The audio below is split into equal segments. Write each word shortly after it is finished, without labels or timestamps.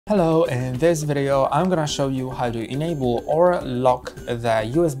Hello, in this video I'm gonna show you how to enable or lock the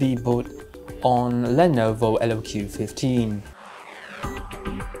USB boot on Lenovo LOQ 15.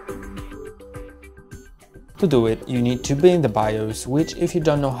 To do it, you need to be in the BIOS, which if you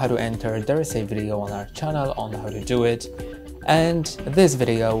don't know how to enter, there is a video on our channel on how to do it. And this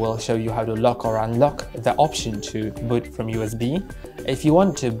video will show you how to lock or unlock the option to boot from USB. If you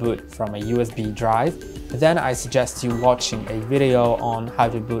want to boot from a USB drive, then I suggest you watching a video on how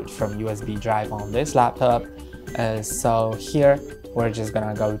to boot from USB drive on this laptop. So here we're just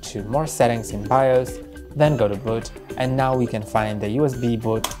gonna go to more settings in BIOS, then go to boot, and now we can find the USB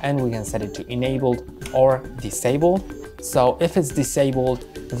boot and we can set it to enabled or disabled. So if it's disabled,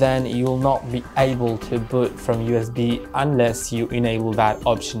 then you will not be able to boot from USB unless you enable that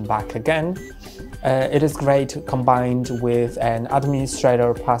option back again. It is great combined with an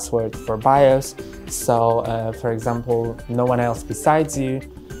administrator password for BIOS. So for example, no one else besides you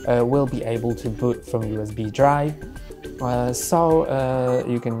will be able to boot from USB drive. So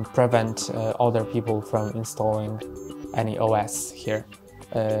you can prevent other people from installing any OS here.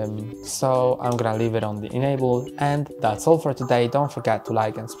 So I'm gonna leave it on the enable, and that's all for today. Don't forget to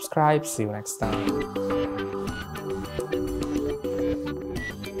like and subscribe. See you next time.